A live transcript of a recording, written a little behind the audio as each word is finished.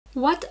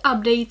What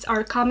updates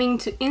are coming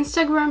to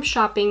Instagram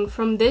shopping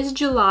from this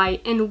July,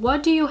 and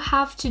what do you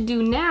have to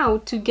do now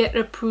to get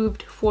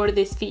approved for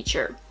this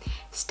feature?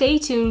 Stay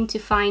tuned to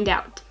find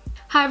out.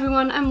 Hi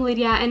everyone, I'm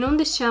Lydia, and on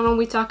this channel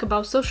we talk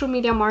about social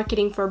media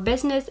marketing for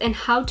business and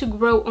how to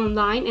grow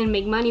online and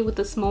make money with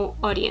a small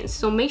audience.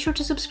 So make sure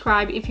to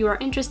subscribe if you are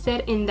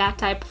interested in that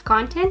type of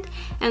content,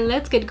 and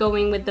let's get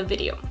going with the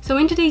video. So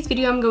in today's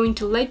video, I'm going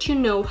to let you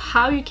know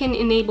how you can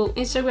enable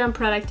Instagram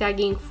product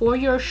tagging for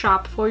your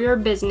shop, for your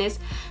business,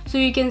 so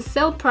you can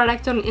sell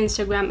product on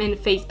Instagram and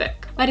Facebook.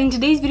 But in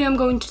today's video, I'm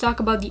going to talk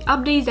about the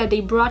updates that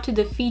they brought to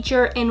the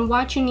feature and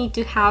what you need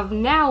to have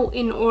now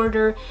in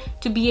order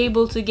to be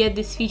able to get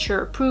this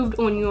feature approved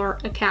on your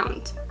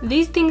account.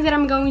 These things that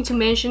I'm going to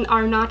mention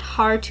are not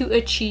hard to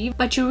achieve,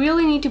 but you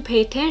really need to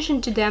pay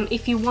attention to them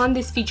if you want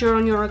this feature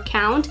on your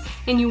account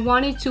and you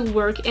want it to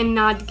work and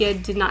not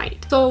get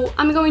denied. So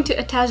I'm going to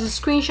attach the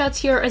screenshots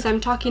here as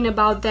I'm talking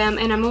about them,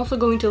 and I'm also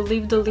going to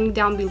leave the link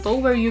down below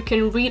where you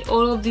can read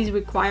all of these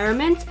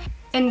requirements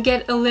and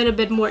get a little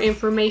bit more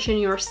information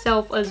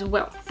yourself as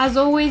well. As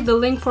always, the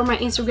link for my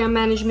Instagram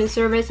management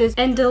services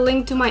and the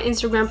link to my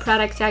Instagram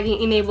product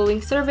tagging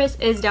enabling service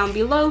is down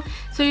below.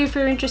 So if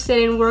you're interested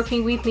in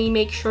working with me,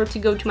 make sure to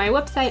go to my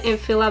website and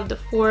fill out the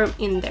form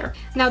in there.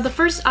 Now, the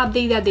first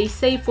update that they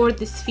say for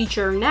this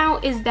feature now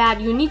is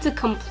that you need to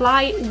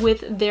comply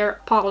with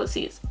their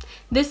policies.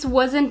 This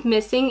wasn't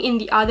missing in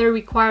the other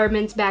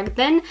requirements back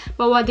then,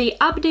 but what they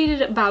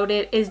updated about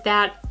it is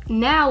that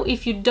now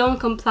if you don't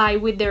comply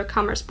with their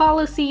commerce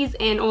policies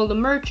and all the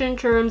merchant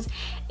terms,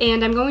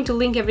 and I'm going to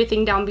link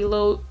everything down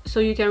below so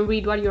you can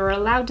read what you're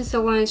allowed to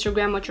sell on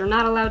Instagram, what you're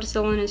not allowed to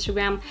sell on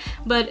Instagram.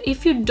 But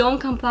if you don't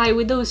comply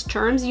with those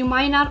terms, you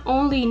might not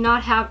only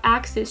not have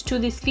access to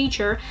this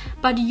feature,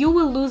 but you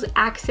will lose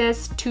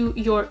access to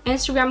your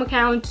Instagram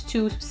account,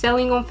 to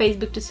selling on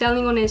Facebook, to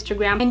selling on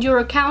Instagram, and your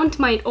account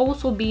might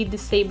also be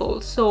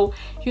disabled. So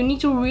you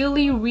need to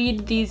really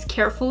read these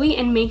carefully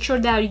and make sure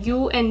that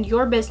you and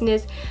your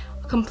business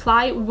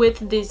comply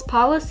with these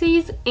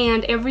policies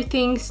and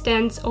everything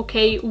stands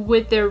okay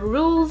with their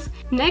rules.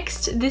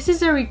 Next, this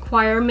is a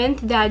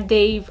requirement that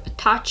they've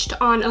touched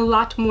on a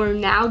lot more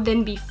now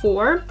than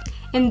before,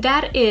 and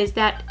that is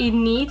that it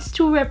needs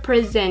to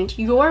represent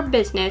your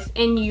business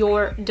and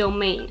your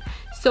domain.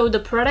 So the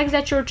products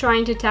that you're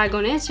trying to tag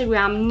on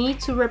Instagram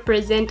need to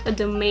represent a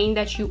domain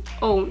that you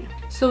own.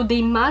 So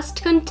they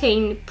must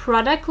contain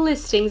product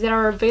listings that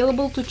are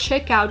available to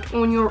check out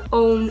on your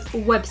own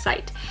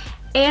website.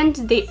 And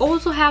they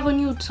also have a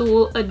new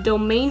tool, a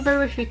domain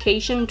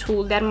verification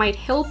tool that might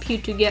help you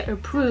to get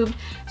approved.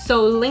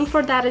 So link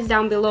for that is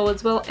down below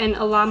as well, and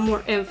a lot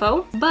more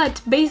info.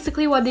 But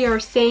basically what they are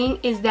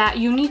saying is that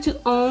you need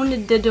to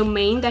own the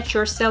domain that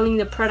you're selling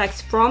the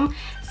products from.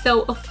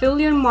 So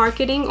affiliate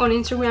marketing on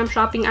Instagram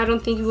shopping, I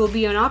don't think it will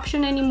be an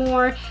option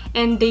anymore,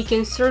 and they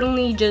can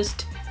certainly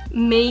just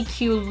make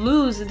you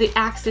lose the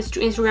access to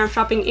Instagram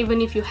shopping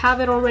even if you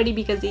have it already,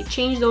 because they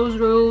changed those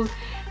rules.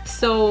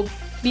 So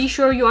be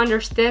sure you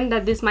understand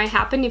that this might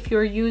happen if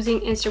you're using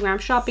Instagram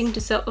shopping to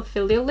sell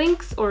affiliate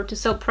links or to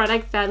sell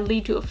products that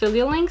lead to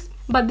affiliate links.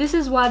 But this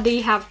is what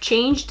they have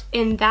changed,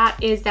 and that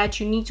is that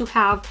you need to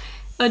have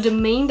a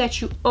domain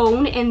that you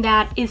own and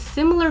that is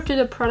similar to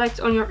the products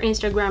on your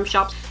Instagram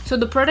shop. So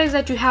the products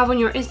that you have on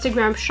your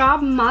Instagram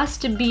shop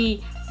must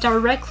be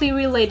directly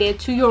related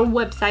to your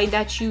website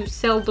that you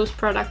sell those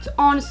products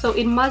on. So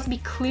it must be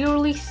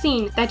clearly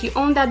seen that you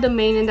own that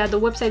domain and that the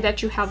website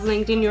that you have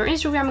linked in your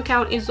Instagram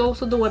account is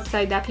also the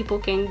website that people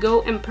can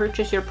go and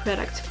purchase your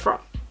products from.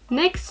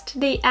 Next,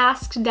 they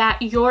asked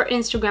that your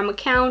Instagram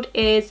account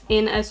is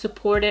in a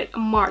supported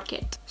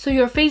market. So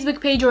your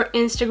Facebook page or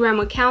Instagram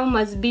account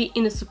must be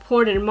in a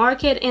supported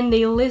market, and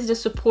they list the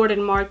supported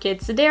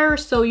markets there,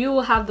 so you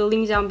will have the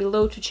links down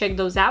below to check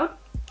those out.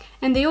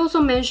 And they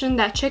also mentioned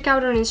that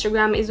checkout on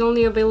Instagram is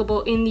only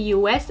available in the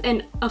US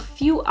and a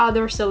few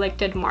other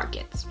selected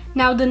markets.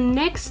 Now, the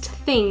next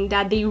thing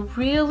that they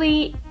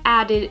really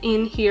added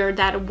in here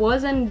that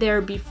wasn't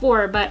there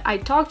before, but I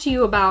talked to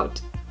you about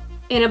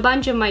in a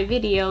bunch of my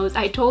videos,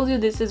 I told you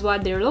this is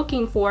what they're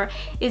looking for,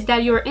 is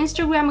that your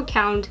Instagram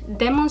account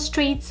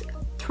demonstrates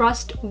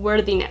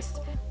trustworthiness.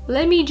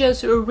 Let me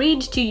just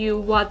read to you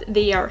what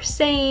they are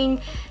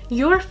saying.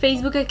 Your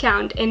Facebook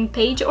account and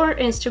page or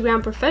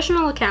Instagram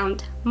professional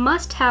account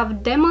must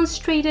have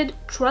demonstrated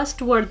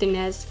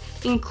trustworthiness,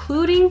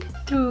 including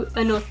through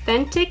an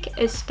authentic,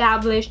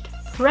 established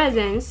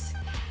presence.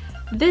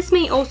 This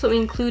may also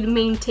include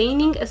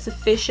maintaining a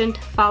sufficient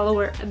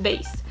follower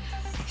base.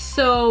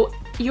 So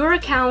your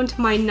account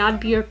might not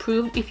be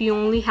approved if you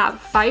only have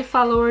 5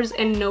 followers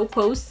and no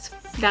posts.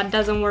 That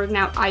doesn't work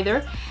now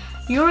either.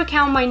 Your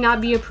account might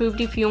not be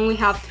approved if you only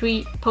have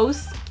 3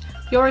 posts.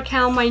 Your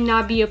account might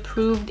not be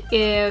approved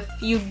if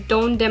you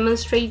don't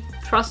demonstrate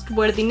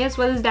trustworthiness.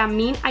 What does that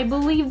mean? I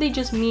believe they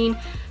just mean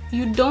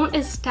you don't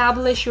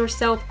establish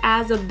yourself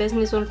as a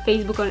business on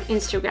Facebook or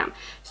Instagram.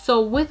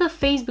 So with a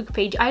Facebook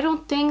page, I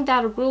don't think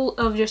that rule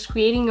of just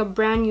creating a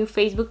brand new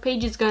Facebook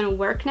page is gonna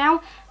work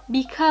now,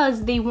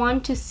 because they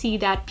want to see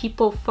that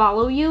people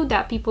follow you,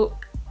 that people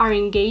are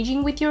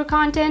engaging with your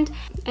content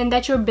and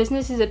that your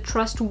business is a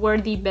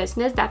trustworthy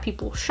business that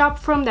people shop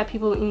from, that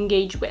people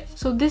engage with.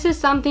 So this is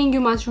something you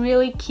must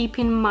really keep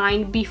in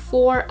mind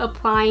before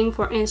applying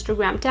for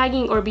Instagram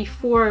tagging or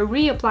before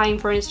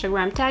reapplying for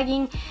Instagram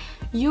tagging.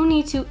 You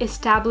need to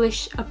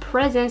establish a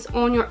presence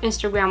on your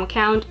Instagram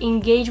account,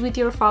 engage with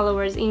your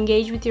followers,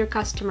 engage with your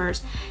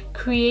customers,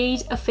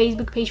 create a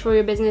Facebook page for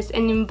your business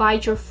and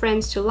invite your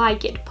friends to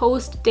like it.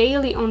 Post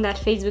daily on that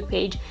Facebook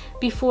page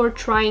before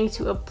trying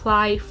to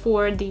apply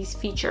for this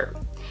feature,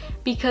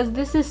 because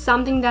this is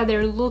something that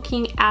they're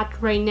looking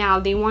at right now.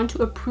 They want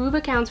to approve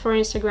accounts for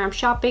Instagram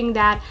shopping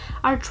that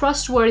are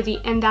trustworthy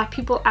and that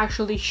people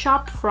actually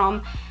shop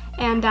from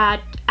and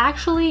that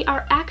actually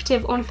are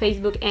active on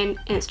Facebook and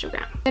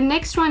Instagram. The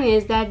next one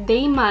is that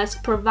they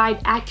must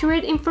provide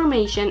accurate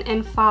information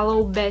and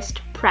follow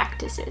best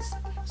practices.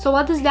 So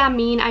what does that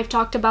mean? I've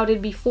talked about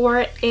it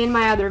before in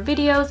my other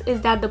videos,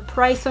 is that the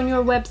price on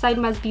your website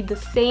must be the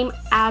same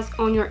as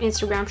on your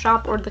Instagram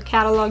shop or the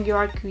catalog you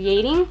are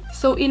creating.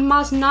 So it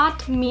must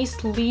not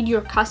mislead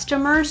your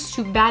customers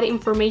to bad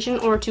information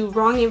or to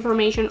wrong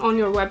information on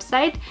your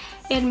website.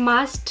 It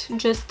must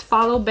just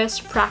follow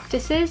best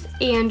practices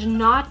and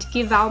not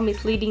give out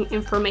misleading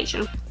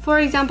information.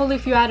 For example,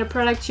 if you add a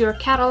product to your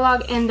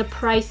catalog and the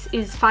price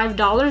is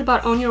 $5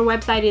 but on your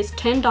website is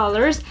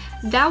 $10,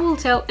 that will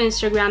tell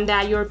Instagram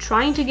that you're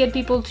trying to get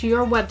people to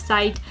your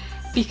website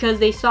because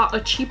they saw a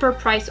cheaper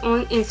price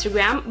on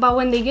Instagram, but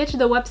when they get to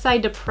the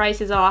website the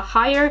price is a lot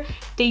higher.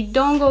 They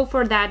don't go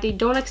for that, they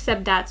don't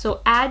accept that.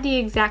 So add the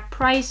exact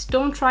price,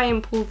 don't try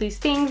and pull these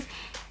things.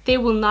 They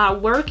will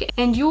not work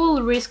and you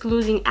will risk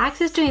losing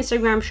access to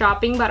Instagram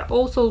shopping but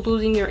also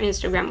losing your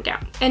Instagram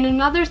account. And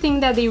another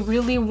thing that they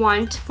really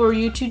want for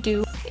you to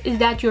do is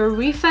that your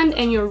refund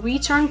and your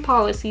return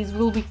policies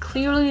will be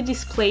clearly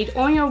displayed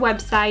on your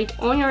website,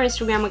 on your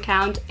Instagram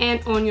account, and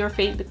on your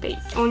Facebook page.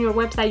 On your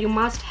website you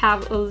must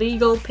have a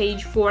legal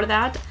page for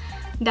that.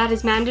 That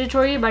is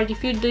mandatory, but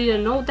if you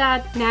didn't know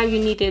that, now you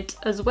need it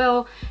as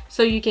well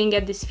so you can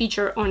get this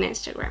feature on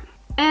Instagram.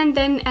 And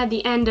then at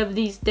the end of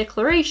these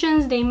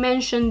declarations, they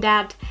mention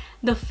that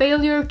the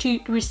failure to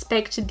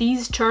respect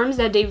these terms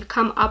that they've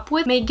come up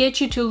with may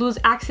get you to lose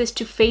access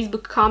to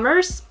Facebook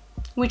commerce,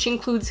 which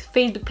includes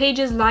Facebook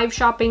pages, live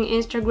shopping,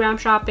 Instagram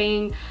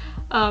shopping,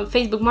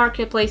 Facebook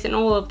marketplace, and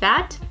all of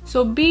that.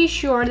 So be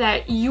sure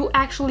that you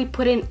actually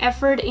put in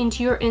effort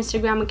into your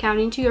Instagram account,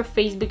 into your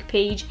Facebook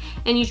page,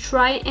 and you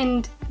try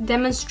and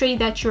demonstrate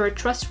that you're a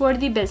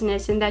trustworthy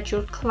business and that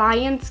your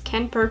clients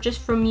can purchase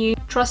from you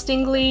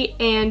trustingly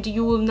and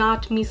you will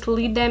not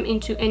mislead them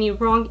into any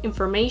wrong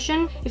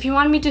information. If you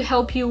want me to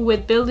help you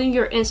with building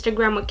your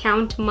Instagram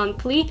account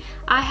monthly,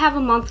 I have a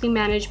monthly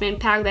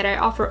management pack that I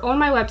offer on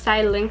my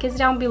website, link is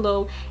down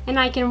below, and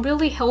I can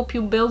really help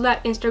you build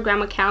that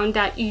Instagram account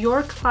that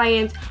your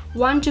clients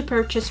want to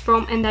purchase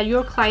from and that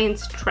your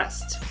clients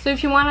trust. So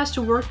if you want us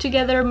to work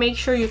together, make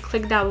sure you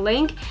click that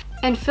link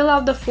and fill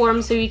out the form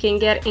so you can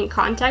get in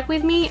contact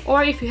with me.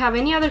 Or if you have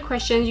any other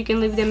questions, you can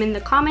leave them in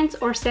the comments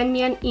or send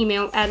me an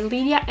email at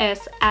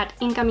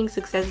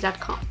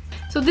lydias@incomingsuccess.com.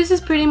 So this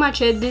is pretty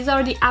much it. These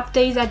are the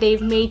updates that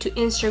they've made to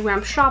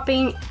Instagram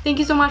shopping. Thank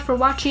you so much for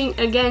watching.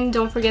 Again,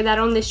 don't forget that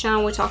on this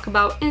channel we talk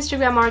about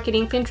Instagram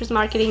marketing, Pinterest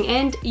marketing,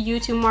 and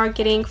YouTube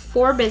marketing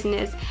for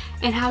business,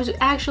 and how to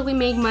actually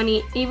make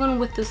money even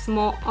with a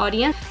small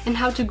audience, and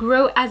how to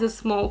grow as a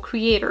small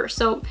creator.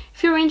 So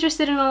if you're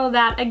interested in all of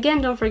that, again,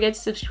 don't forget to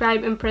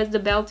subscribe and press the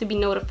bell to be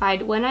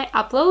notified when I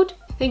upload.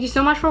 Thank you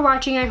so much for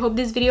watching. I hope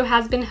this video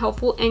has been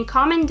helpful, and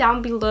comment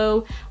down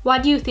below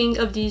what do you think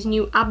of these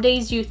new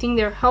updates. Do you think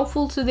they're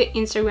helpful to the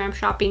Instagram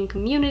shopping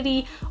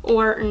community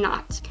or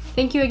not?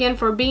 Thank you again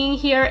for being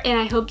here, and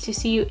I hope to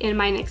see you in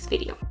my next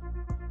video.